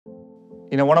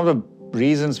One of the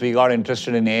reasons we got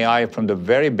interested in AI from the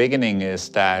very beginning is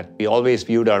that we always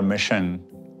viewed our mission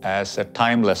as a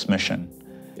timeless mission.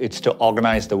 It's to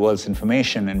organize the world's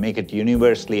information and make it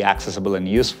universally accessible and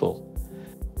useful.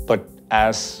 But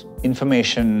as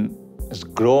information has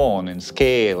grown in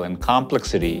scale and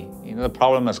complexity, the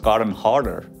problem has gotten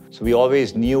harder. So we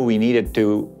always knew we needed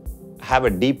to have a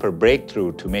deeper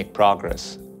breakthrough to make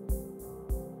progress.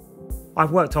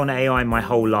 I've worked on AI my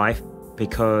whole life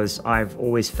because I've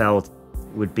always felt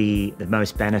it would be the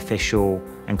most beneficial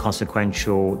and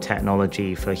consequential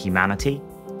technology for humanity.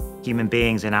 Human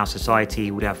beings in our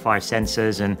society would have 5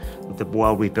 senses, and the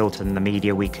world we built and the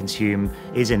media we consume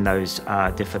is in those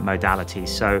different modalities.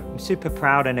 So I'm super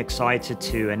proud and excited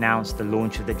to announce the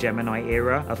launch of the Gemini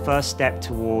era, a first step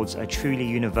towards a truly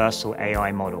universal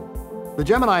AI model. The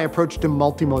Gemini approach to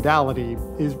multimodality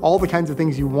is all the kinds of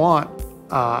things you want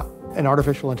an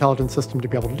artificial intelligence system to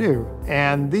be able to do.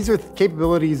 And these are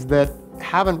capabilities that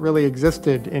haven't really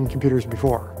existed in computers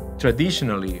before.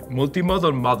 Traditionally,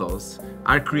 multimodal models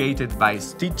are created by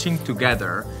stitching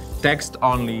together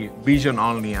text-only,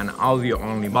 vision-only, and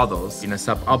audio-only models in a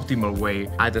suboptimal way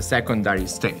at a secondary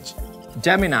stage.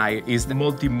 Gemini is the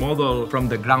multimodal from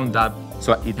the ground up,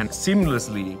 so it can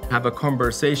seamlessly have a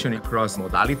conversation across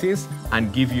modalities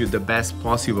and give you the best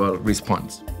possible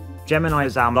response. Gemini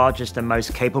is our largest and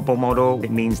most capable model.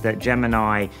 It means that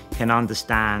Gemini can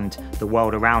understand the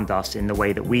world around us in the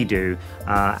way that we do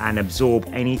and absorb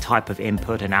any type of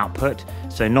input and output.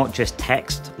 So not just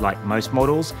text like most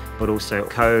models, but also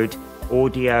code,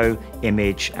 audio,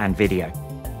 image, and video.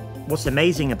 What's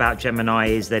amazing about Gemini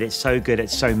is that it's so good at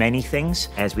so many things.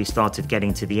 As we started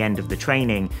getting to the end of the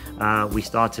training, we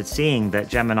started seeing that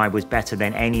Gemini was better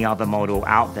than any other model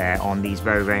out there on these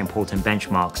very, very important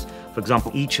benchmarks. For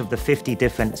example, each of the 50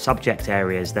 different subject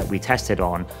areas that we tested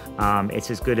on,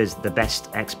 it's as good as the best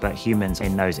expert humans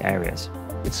in those areas.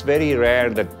 It's very rare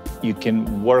that you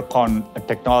can work on a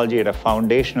technology at a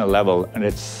foundational level and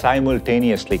it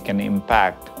simultaneously can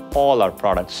impact all our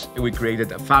products. We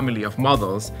created a family of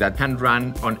models that can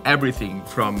run on everything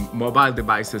from mobile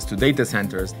devices to data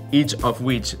centers, each of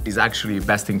which is actually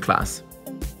best in class.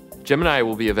 Gemini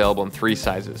will be available in 3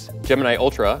 sizes. Gemini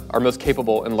Ultra, our most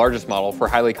capable and largest model for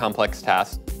highly complex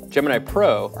tasks. Gemini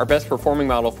Pro, our best performing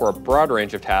model for a broad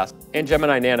range of tasks. And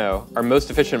Gemini Nano, our most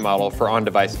efficient model for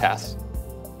on-device tasks.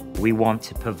 We want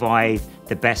to provide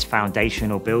the best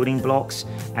foundational building blocks,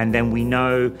 and then we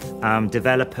know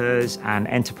developers and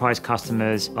enterprise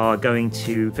customers are going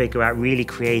to figure out really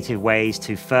creative ways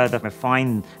to further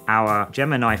refine our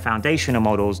Gemini foundational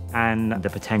models, and the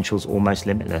potential's almost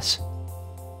limitless.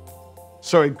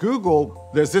 So at Google,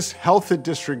 there's this healthy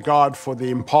disregard for the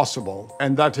impossible,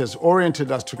 and that has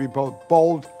oriented us to be both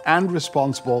bold and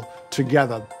responsible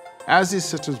together. As these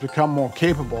systems become more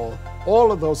capable,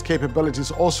 all of those capabilities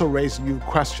also raise new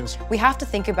questions. We have to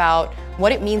think about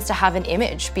what it means to have an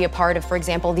image be a part of, for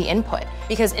example, the input.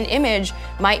 Because an image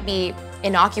might be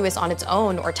innocuous on its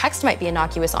own, or text might be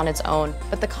innocuous on its own,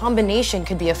 but the combination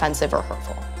could be offensive or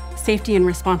hurtful. Safety and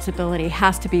responsibility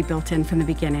has to be built in from the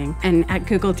beginning. And at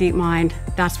Google DeepMind,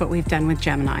 that's what we've done with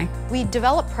Gemini. We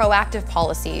develop proactive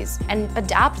policies and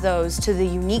adapt those to the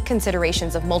unique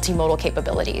considerations of multimodal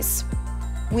capabilities.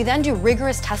 We then do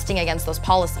rigorous testing against those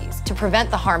policies to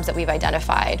prevent the harms that we've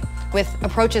identified with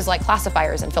approaches like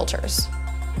classifiers and filters.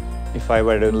 If I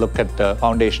were to look at the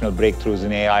foundational breakthroughs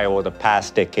in AI over the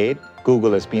past decade,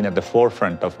 Google has been at the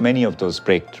forefront of many of those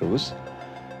breakthroughs.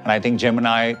 And I think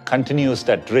Gemini continues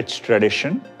that rich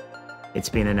tradition. It's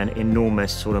been an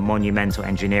enormous sort of monumental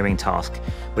engineering task,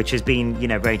 which has been,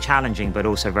 very challenging, but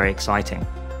also very exciting.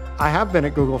 I have been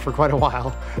at Google for quite a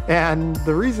while, and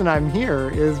the reason I'm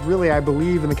here is really I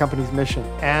believe in the company's mission.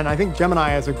 And I think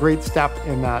Gemini is a great step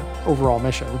in that overall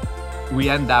mission. We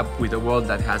end up with a world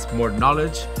that has more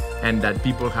knowledge and that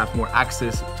people have more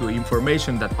access to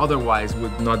information that otherwise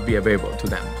would not be available to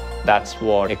them. That's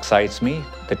what excites me,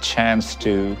 the chance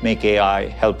to make AI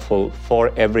helpful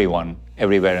for everyone,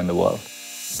 everywhere in the world.